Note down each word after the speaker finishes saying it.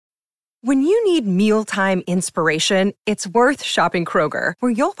When you need mealtime inspiration, it's worth shopping Kroger,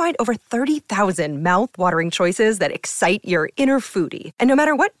 where you'll find over 30,000 mouth-watering choices that excite your inner foodie. And no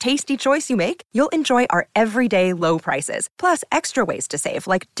matter what tasty choice you make, you'll enjoy our everyday low prices, plus extra ways to save,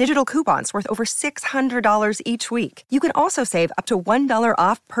 like digital coupons worth over $600 each week. You can also save up to $1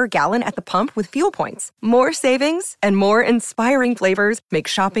 off per gallon at the pump with fuel points. More savings and more inspiring flavors make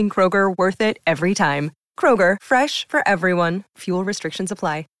shopping Kroger worth it every time. Kroger, fresh for everyone. Fuel restrictions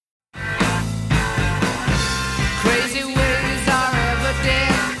apply. Crazy ways are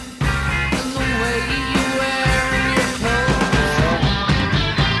evident in the way you wear your clothes.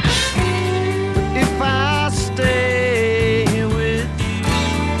 If I stay with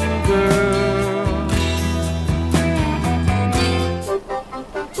you, girl.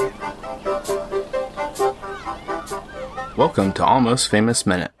 Welcome to Almost Famous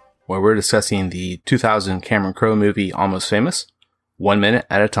Minute, where we're discussing the 2000 Cameron Crowe movie Almost Famous, 1 minute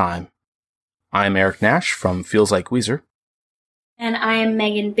at a time. I'm Eric Nash from Feels Like Weezer. And I am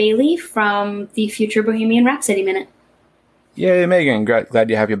Megan Bailey from the Future Bohemian Rhapsody Minute. Yay, Megan. Glad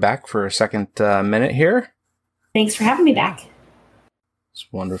to have you back for a second minute here. Thanks for having me back. It's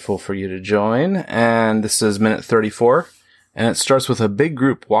wonderful for you to join. And this is minute 34. And it starts with a big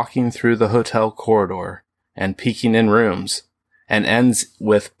group walking through the hotel corridor and peeking in rooms, and ends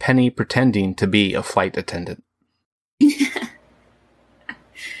with Penny pretending to be a flight attendant.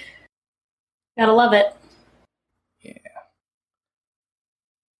 Gotta love it. Yeah.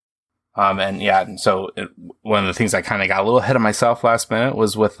 And so one of the things I kind of got a little ahead of myself last minute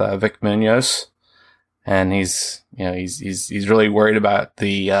was with Vic Munoz, and he's really worried about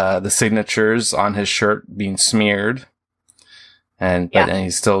the signatures on his shirt being smeared, and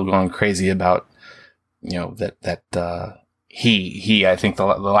he's still going crazy about that he I think the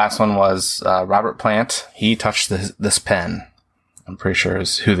last one was Robert Plant. He touched this pen. I'm pretty sure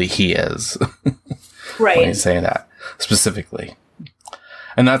is who the he is. Right. When he's saying that specifically.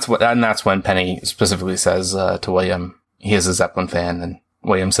 And that's when Penny specifically says to William, he is a Zeppelin fan, and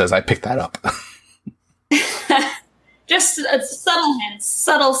William says, I picked that up. Just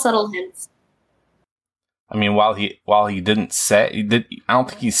subtle hints. I mean, while he didn't say, I don't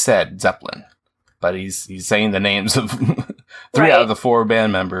think he said Zeppelin, but he's saying the names of three out of the four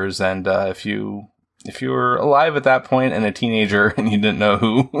band members, and if you were alive at that point and a teenager and you didn't know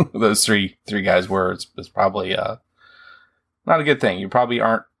who those three guys were, it's probably not a good thing. You probably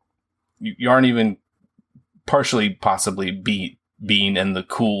aren't even partially possibly being in the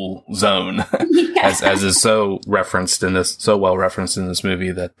cool zone, as is so well referenced in this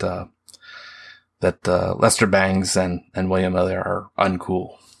movie that Lester Bangs and William Miller are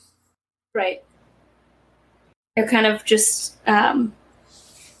uncool. Right. They're kind of just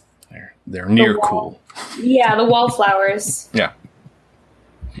They're near cool. Yeah, the wallflowers. Yeah.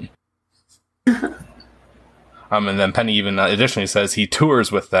 And then Penny even additionally says he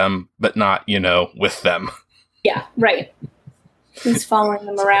tours with them, but not, with them. Yeah, right. He's following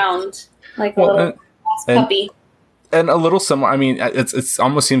them around like a little puppy. And a little similar. I mean, it's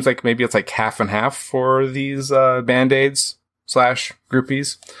almost seems like maybe it's like half and half for these Band-Aids /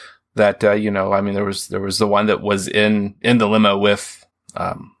 groupies. That I mean, there was the one that was in the limo with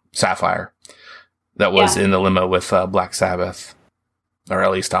Sapphire, that was in the limo with Black Sabbath, or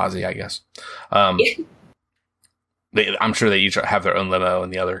at least Ozzy, I guess. I'm sure they each have their own limo,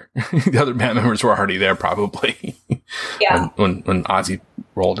 and the other band members were already there probably. Yeah. when Ozzy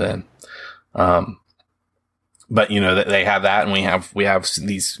rolled in. But they have that, and we have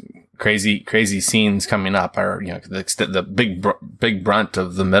these crazy scenes coming up, or the big brunt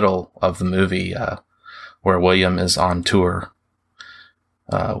of the middle of the movie, where William is on tour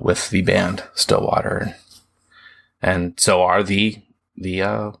with the band Stillwater, and so are the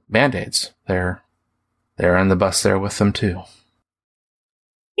Band-Aids. They're in the bus there with them too.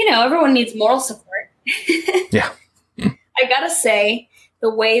 Everyone needs moral support. Yeah. I gotta say, the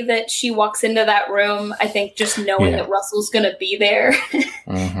way that she walks into that room, I think just knowing that Russell's gonna be there.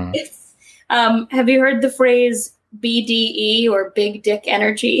 Mm-hmm. Have you heard the phrase BDE, or big dick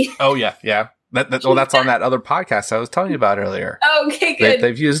energy? Oh yeah. That's on that other podcast I was telling you about earlier. Okay, good.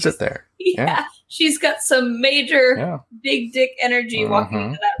 They've used it there. Yeah. She's got some major big dick energy walking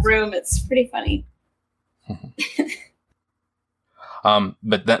into that room. It's pretty funny.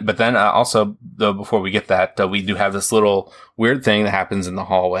 But then also, though, before we get that, we do have this little weird thing that happens in the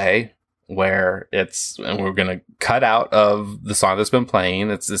hallway where and we're going to cut out of the song that's been playing.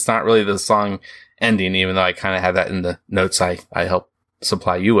 It's not really the song ending, even though I kind of had that in the notes I helped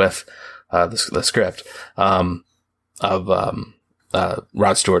supply you with, the script, of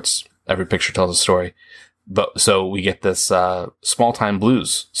Rod Stewart's Every Picture Tells a Story. But so we get this, Small Time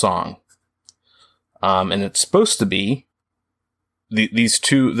Blues song And it's supposed to be these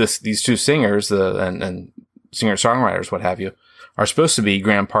two singers, and singer-songwriters, what have you, are supposed to be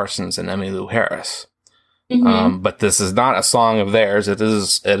Graham Parsons and Emmylou Harris. Mm-hmm. But this is not a song of theirs. It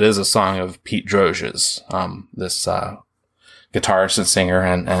is a song of Pete Droge's, this guitarist and singer,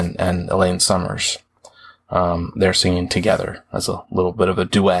 and Elaine Summers. They're singing together as a little bit of a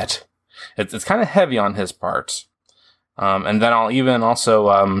duet. It's kind of heavy on his part. And then I'll even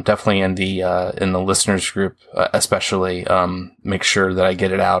also, definitely in the listeners group, especially, make sure that I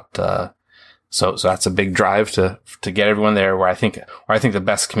get it out. So that's a big drive to get everyone there where I think the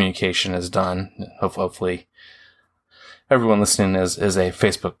best communication is done. Hopefully everyone listening is a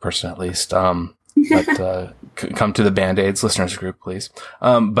Facebook person at least. But, come to the Band-Aids listeners group, please.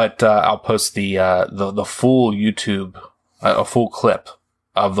 But I'll post the full YouTube, a full clip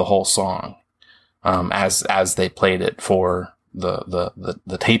of the whole song, as they played it for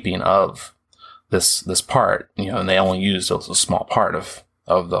the taping of this part, and they only used a small part of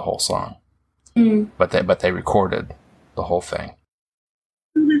the whole song. Mm. But they recorded the whole thing.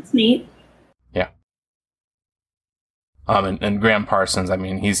 Oh, that's neat. Yeah. And Graham Parsons, I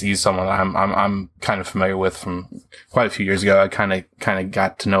mean, he's someone I'm kind of familiar with from quite a few years ago. I kind of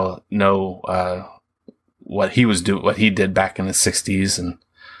got to know what he did back in the 60s, and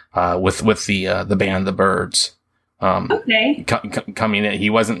with the band The Byrds. Okay. Coming in, he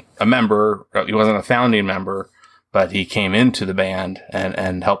wasn't a member, he wasn't a founding member, but he came into the band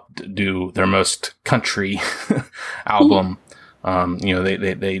and helped do their most country album.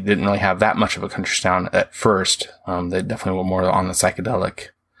 They didn't really have that much of a country sound at first. They definitely were more on the psychedelic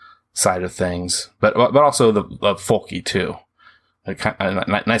side of things, but also the folky too.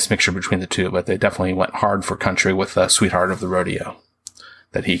 A nice mixture between the two, but they definitely went hard for country with Sweetheart of the Rodeo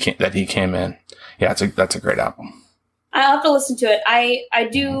that he came in. Yeah, that's a great album. I'll have to listen to it.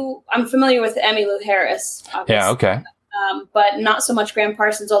 I'm familiar with Emmylou Harris, obviously. Yeah, okay. But not so much Graham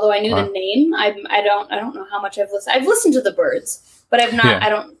Parsons, although I knew the name. I don't know how much I've listened. I've listened to the Byrds, but I've not, I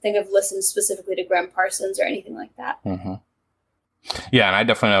don't think I've listened specifically to Graham Parsons or anything like that. Mm-hmm. Yeah, and I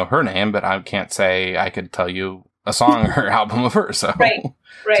definitely know her name, but I can't say I could tell you a song or album of hers. So. Right.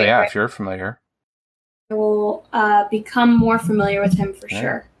 So yeah, if you're familiar. I will become more familiar with him for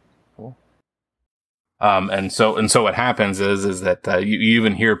sure. Cool. And so what happens is that you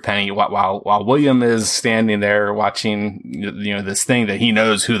even hear Penny while William is standing there watching this thing that he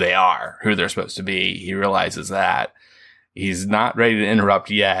knows who they're supposed to be. He realizes that he's not ready to interrupt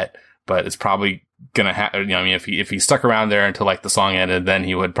yet, but it's probably gonna happen. If he stuck around there until like the song ended, then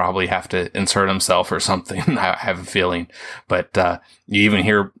he would probably have to insert himself or something. I have a feeling, but you even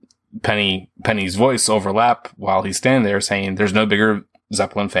hear Penny's voice overlap while he's standing there saying, "There's no bigger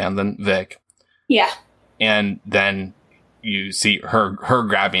Zeppelin fan than Vic." Yeah. And then you see her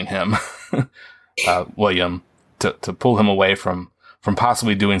grabbing him, William, to pull him away from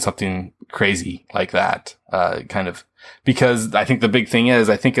possibly doing something crazy like that. Kind of, because I think the big thing is,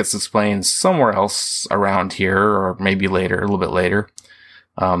 I think it's explained somewhere else around here, or maybe later, a little bit later,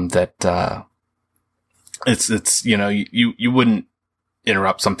 that it's you wouldn't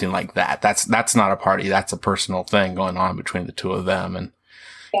interrupt something like that. That's not a party. That's a personal thing going on between the two of them, and.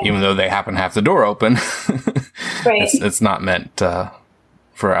 Even though they happen to have the door open, right. it's not meant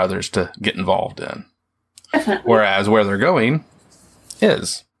for others to get involved in. Definitely. Whereas where they're going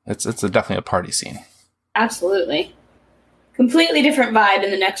it's definitely a party scene. Absolutely. Completely different vibe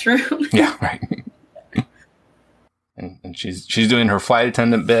in the next room. Yeah, right. And she's doing her flight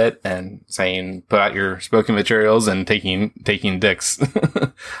attendant bit and saying, "Put out your smoking materials," and taking Dick's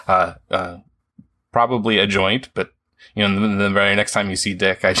probably a joint, but. The very next time you see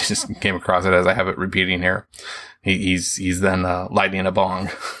Dick, I just came across it as I have it repeating here. He's then lighting a bong.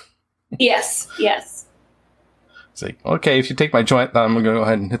 Yes. It's like, okay, if you take my joint, then I'm going to go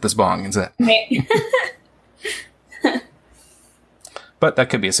ahead and hit this bong instead. Right. But that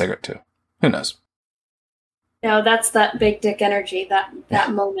could be a cigarette too. Who knows? No, that's that big Dick energy,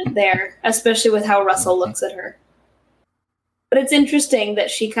 that moment there, especially with how Russell looks at her. But it's interesting that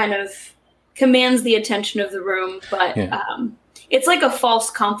she kind of commands the attention of the room, but it's like a false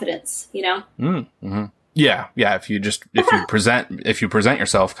confidence, Mm-hmm. Yeah. If you present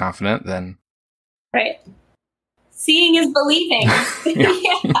yourself confident, then right. Seeing is believing.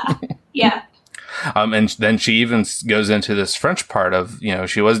 Yeah. And then she even goes into this French part of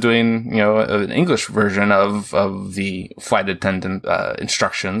she was doing an English version of the flight attendant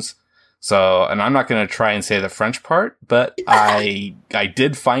instructions. So, and I'm not going to try and say the French part, but I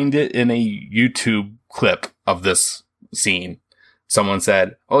did find it in a YouTube clip of this scene. Someone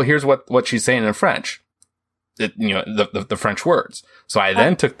said, "Oh, here's what she's saying in French." the French words. So I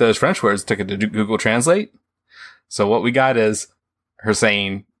then took those French words, took it to Google Translate. So what we got is her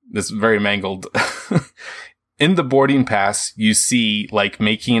saying this very mangled, in the boarding pass, you see like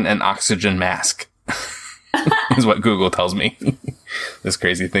making an oxygen mask is what Google tells me. This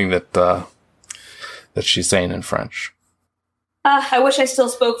crazy thing that she's saying in French. I wish I still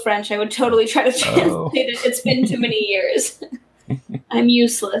spoke French. I would totally try to translate it. It's been too many years. I'm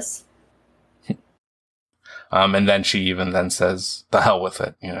useless. And then she even then says, "The hell with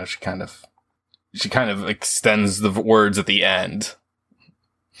it." She kind of extends the words at the end,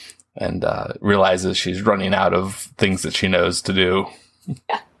 and realizes she's running out of things that she knows to do.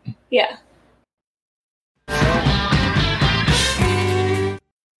 Yeah.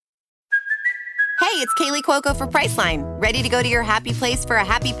 Hey, it's Kaylee Cuoco for Priceline. Ready to go to your happy place for a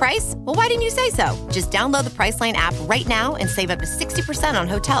happy price? Well, why didn't you say so? Just download the Priceline app right now and save up to 60% on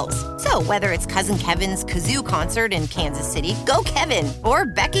hotels. So whether it's Cousin Kevin's Kazoo Concert in Kansas City, go Kevin, or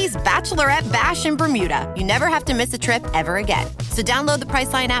Becky's Bachelorette Bash in Bermuda, you never have to miss a trip ever again. So download the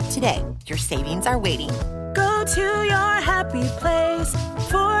Priceline app today. Your savings are waiting. Go to your happy place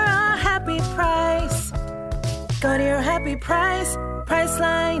for a happy price. Go to your happy price,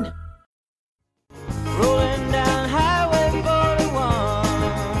 Priceline. Rolling down Highway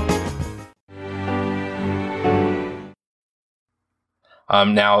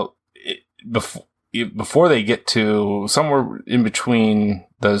 41. Now, before they get to somewhere in between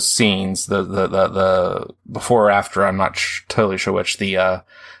those scenes, the before or after, I'm not totally sure which, the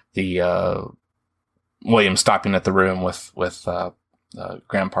William stopping at the room with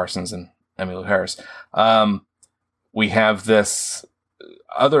Graham Parsons and Emmylou Harris. We have this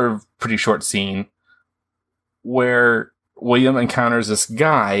other pretty short scene where William encounters this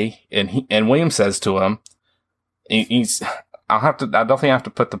guy, and William says to him, I'll definitely have to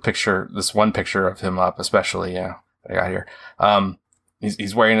put this one picture of him up, especially, I got here.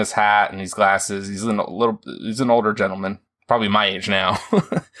 He's wearing his hat and his glasses. He's an older gentleman, probably my age now.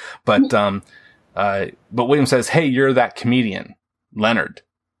 But William says, "Hey, you're that comedian, Leonard."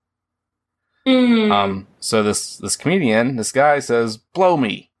 So this comedian, this guy says, "Blow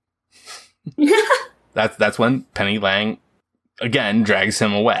me." That's when Penny Lang again drags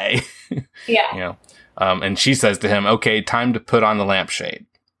him away. Yeah. And she says to him, "Okay, time to put on the lampshade."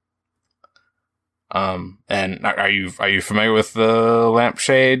 And are you familiar with the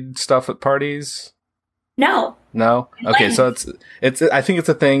lampshade stuff at parties? No. No? Okay, so it's I think it's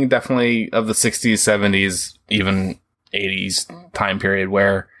a thing definitely of the 60s, 70s, even 80s time period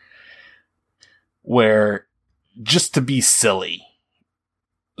where just to be silly,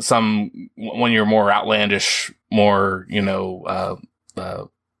 when you're more outlandish, more,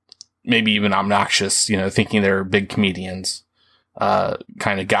 maybe even obnoxious, thinking they're big comedians,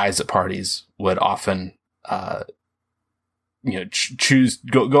 kind of guys at parties would often, choose,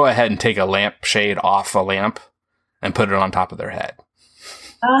 go ahead and take a lampshade off a lamp and put it on top of their head.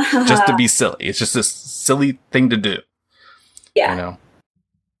 Just to be silly. It's just a silly thing to do. Yeah.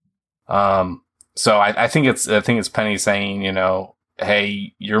 So I think it's Penny saying,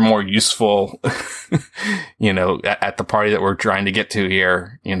 "Hey, you're more useful, at the party that we're trying to get to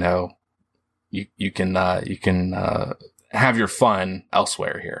here. You can have your fun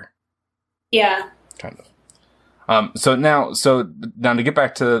elsewhere here." Yeah. Kind of. So now to get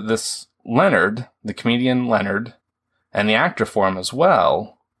back to this Leonard, the comedian Leonard, and the actor for him as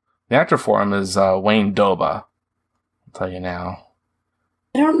well. The actor for him is Wayne Doba. I'll tell you now.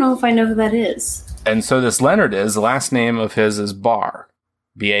 I don't know if I know who that is. And so this Leonard the last name of his is Barr.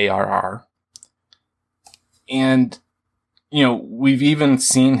 Barr. And, we've even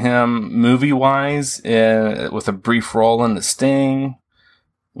seen him movie-wise with a brief role in The Sting.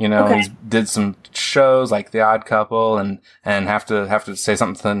 He did some shows like The Odd Couple and have to say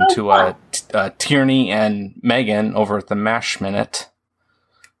something to Tierney and Megan over at the MASH Minute.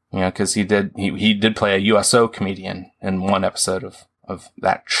 Because he did play a USO comedian in one episode of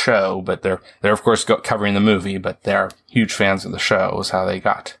that show, but they're of course covering the movie, but they're huge fans of the show is how they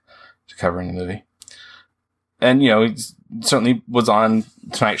got to covering the movie. And, he certainly was on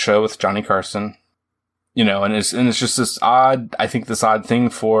Tonight Show with Johnny Carson, and it's just this odd thing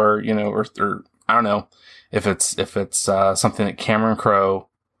for, or I don't know if it's something that Cameron Crowe,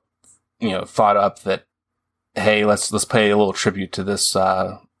 thought up that, hey, let's pay a little tribute to this,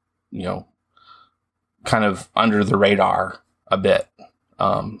 kind of under the radar a bit,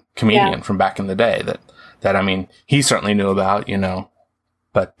 comedian from back in the day that I mean, he certainly knew about,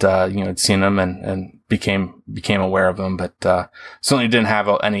 but, had seen him and became aware of him, but, certainly didn't have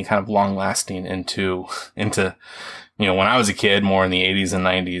any kind of long lasting into, when I was a kid, more in the 80s and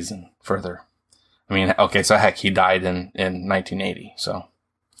 90s and further. I mean, okay, so heck, he died in 1980, so.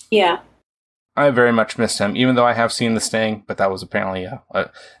 Yeah. I very much missed him, even though I have seen The Sting, but that was apparently,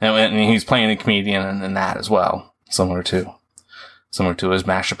 and he's playing a comedian in that as well, similar to his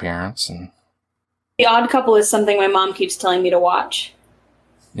MASH appearance. And The Odd Couple is something my mom keeps telling me to watch.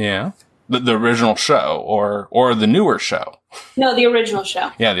 yeah. The original show, or the newer show? No, the original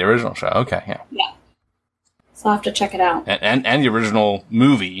show. Yeah, the original show. Okay, yeah. Yeah. So I'll have to check it out. And the original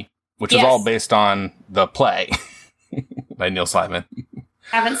movie, which is all based on the play by Neil Simon.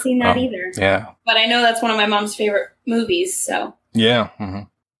 Haven't seen that either. Yeah. But I know that's one of my mom's favorite movies, so. Yeah. Mm-hmm.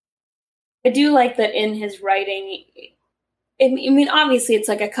 I do like that in his writing. I mean, obviously it's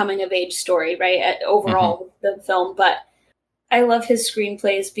like a coming of age story, right? Overall, the film, but I love his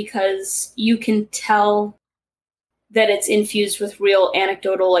screenplays because you can tell that it's infused with real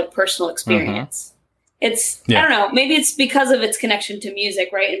anecdotal, like personal experience. It's, I don't know, maybe it's because of its connection to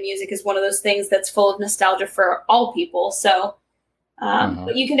music, right? And music is one of those things that's full of nostalgia for all people. So,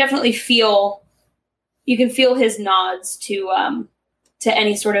 but you can definitely feel his nods to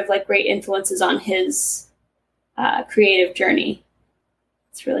any sort of like great influences on his creative journey.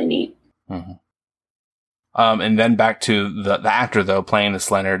 It's really neat. Mm-hmm. And then back to the actor, though, playing this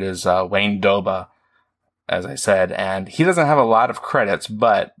Leonard is Wayne Doba, as I said, and he doesn't have a lot of credits,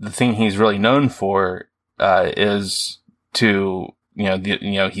 but the thing he's really known for is to,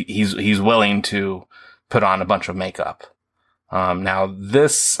 he's willing to put on a bunch of makeup. Now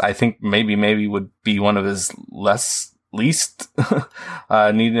this, I think maybe would be one of his least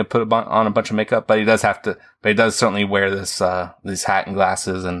needing to put on a bunch of makeup, but he does certainly wear this hat and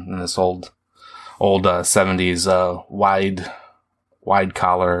glasses and this old 70s wide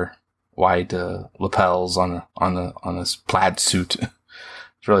collar, wide lapels on this plaid suit.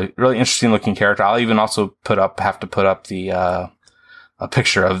 It's really really interesting looking character. I'll even also have to put up the a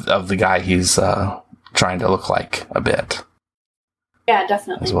picture of the guy he's trying to look like a bit. Yeah,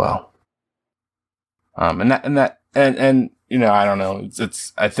 definitely as well. And I don't know.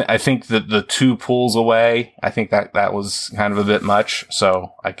 I think that the two pulls away, I think that was kind of a bit much.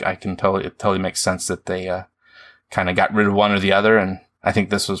 So I can totally makes sense that they kind of got rid of one or the other. And I think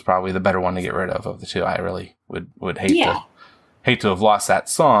this was probably the better one to get rid of the two. I really would hate to have lost that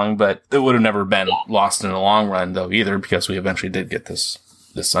song, but it would have never been lost in the long run though either, because we eventually did get this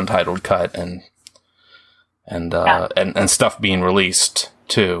untitled cut and stuff being released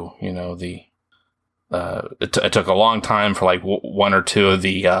too. It took a long time for like one or two of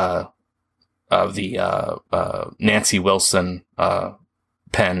the Nancy Wilson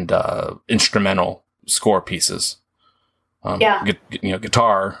penned kind score pieces.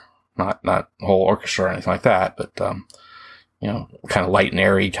 Guitar, not whole orchestra or anything like that, but kind of light and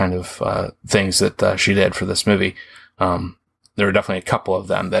airy kind of things that she did for this movie. There were definitely a couple of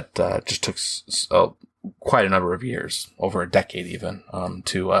them that just took quite a number of years, over a decade even,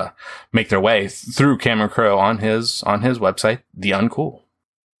 to make their way through Cameron Crowe on his website, The Uncool.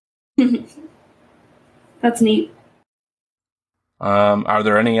 That's neat. Are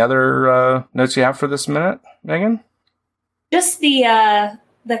there any other notes you have for this minute, Megan? Just the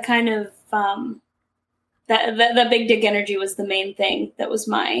kind of that big dick energy was the main thing. That was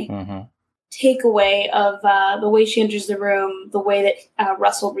my takeaway of the way she enters the room, the way that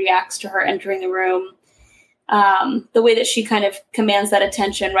Russell reacts to her entering the room, the way that she kind of commands that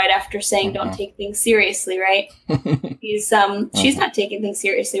attention right after saying, "Don't take things seriously," right? She's not taking things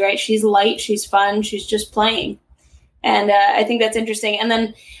seriously, right? She's light, she's fun, she's just playing. And I think that's interesting. And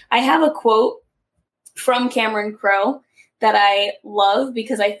then I have a quote from Cameron Crowe that I love,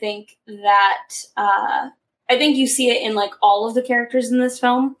 because I think that I think you see it in like all of the characters in this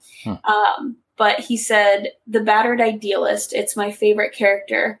film. But he said, "The battered idealist, it's my favorite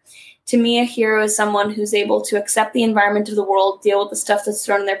character. To me, a hero is someone who's able to accept the environment of the world, deal with the stuff that's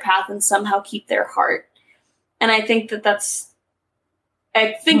thrown in their path, and somehow keep their heart." And I think that that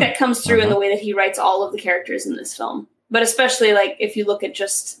comes through in the way that he writes all of the characters in this film. But especially like if you look at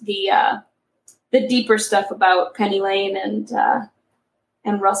just the deeper stuff about Penny Lane and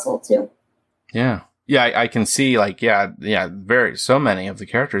Russell too. Yeah, I can see so many of the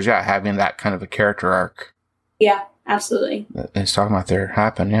characters, having that kind of a character arc. Yeah, absolutely. He's talking about there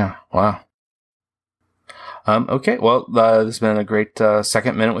happen. Yeah, wow. Okay, well, this has been a great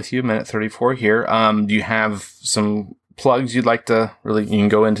second minute with you, minute 34 here. Do you have some plugs you'd like to you can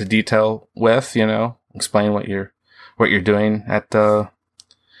go into detail with, explain what you're doing at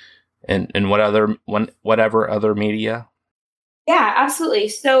in whatever other media? Yeah, absolutely.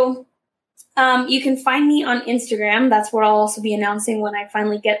 So you can find me on Instagram. That's where I'll also be announcing when I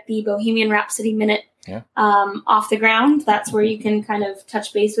finally get the Bohemian Rhapsody minute off the ground. That's where you can kind of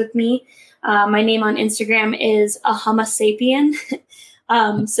touch base with me. My name on Instagram is a Hummusapien.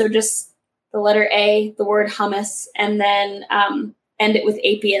 So just the letter A, the word hummus, and then end it with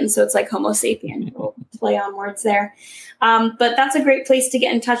apien. So it's like Homo sapien. We'll play on words there. But that's a great place to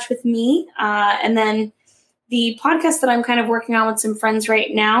get in touch with me. And then the podcast that I'm kind of working on with some friends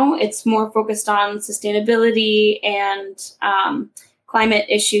right now, it's more focused on sustainability and climate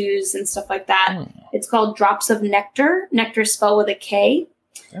issues and stuff like that. It's called Drops of Nectar. Nectar spelled with a K.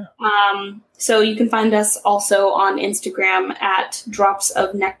 Yeah. So you can find us also on Instagram at Drops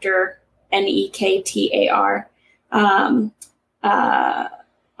of Nectar, NEKTAR, on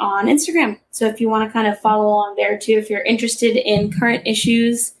Instagram. So if you want to kind of follow along there too, if you're interested in current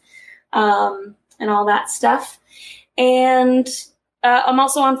issues and all that stuff. And I'm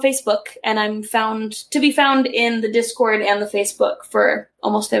also on Facebook, and I'm to be found in the Discord and the Facebook for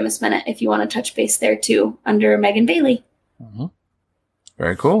Almost Famous Minute if you want to touch base there too, under Megan Bailey. Mm-hmm.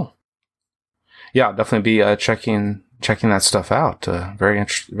 Very cool. Yeah, I'll definitely be checking that stuff out. Very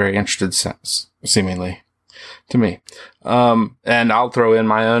interested seemingly to me. And I'll throw in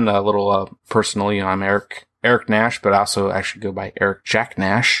my own little personal. I'm Eric Nash, but I also actually go by Eric Jack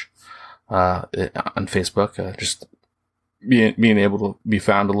Nash on Facebook. Just being able to be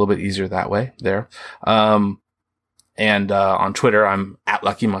found a little bit easier that way there. And on Twitter, I'm at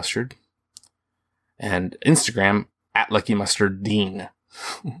Lucky Mustard, and Instagram at Lucky Mustard Dean.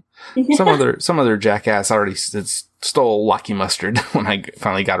 some other jackass already stole Lucky Mustard when I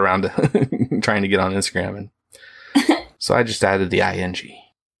finally got around to trying to get on Instagram, and so I just added the ing.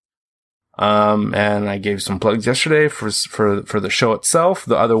 And I gave some plugs yesterday for the show itself.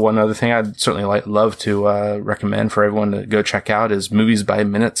 The other thing I'd certainly love to recommend for everyone to go check out is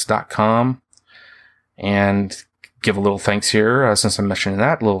moviesbyminutes.com, and give a little thanks here since I'm mentioning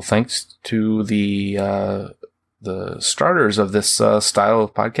that. A little thanks to the starters of this style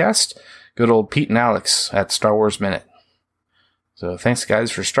of podcast, good old Pete and Alex at Star Wars Minute. So thanks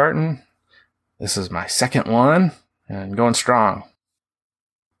guys for starting. This is my second one and going strong.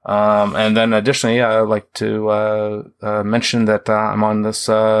 And then additionally, I'd like to mention that I'm on this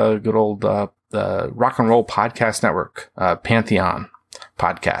good old Rock and Roll Podcast Network, Pantheon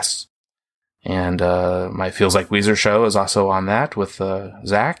Podcasts. And my Feels Like Weezer show is also on that with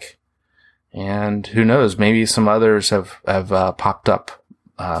Zach. And who knows, maybe some others have popped up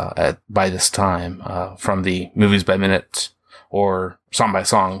by this time from the Movies by Minute or Song by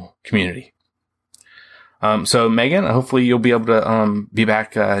Song community. So Megan, hopefully you'll be able to be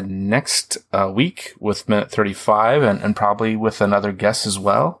back next week with Minute 35 and probably with another guest as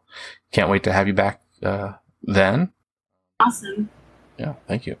well. Can't wait to have you back then. Awesome. Yeah,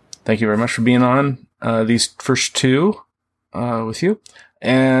 thank you. Thank you very much for being on these first two with you.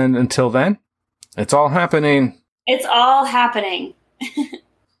 And until then, it's all happening. It's all happening.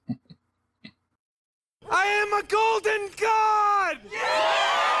 I am a golden god!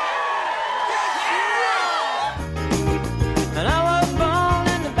 And I was born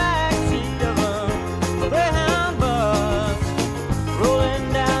in the backseat of a Greyhound bus,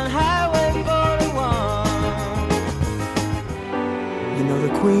 rolling down Highway 41. You know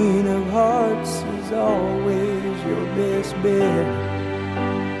the Queen of Hearts is always your best bet.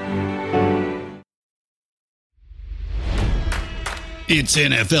 It's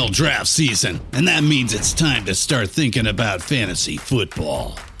NFL draft season, and that means it's time to start thinking about fantasy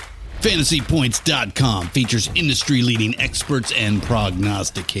football. FantasyPoints.com features industry-leading experts and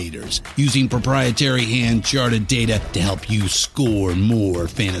prognosticators using proprietary hand-charted data to help you score more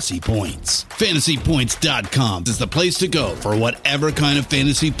fantasy points. FantasyPoints.com is the place to go for whatever kind of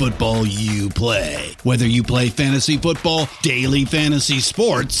fantasy football you play. Whether you play fantasy football, daily fantasy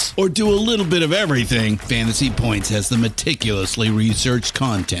sports, or do a little bit of everything, Fantasy Points has the meticulously researched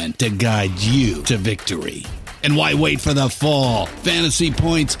content to guide you to victory. And why wait for the fall? Fantasy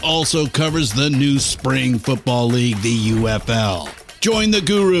Points also covers the new spring football league, the UFL. Join the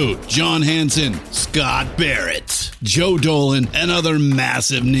guru, John Hansen, Scott Barrett, Joe Dolan, and other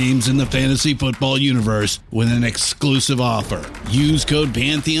massive names in the fantasy football universe with an exclusive offer. Use code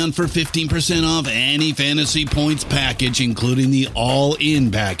Pantheon for 15% off any Fantasy Points package, including the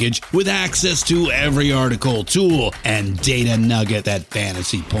all-in package, with access to every article, tool, and data nugget that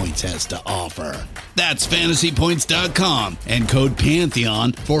Fantasy Points has to offer. That's FantasyPoints.com and code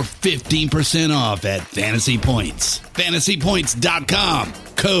Pantheon for 15% off at Fantasy Points. FantasyPoints.com,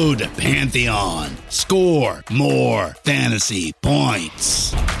 code Pantheon. Score more fantasy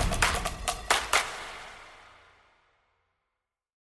points.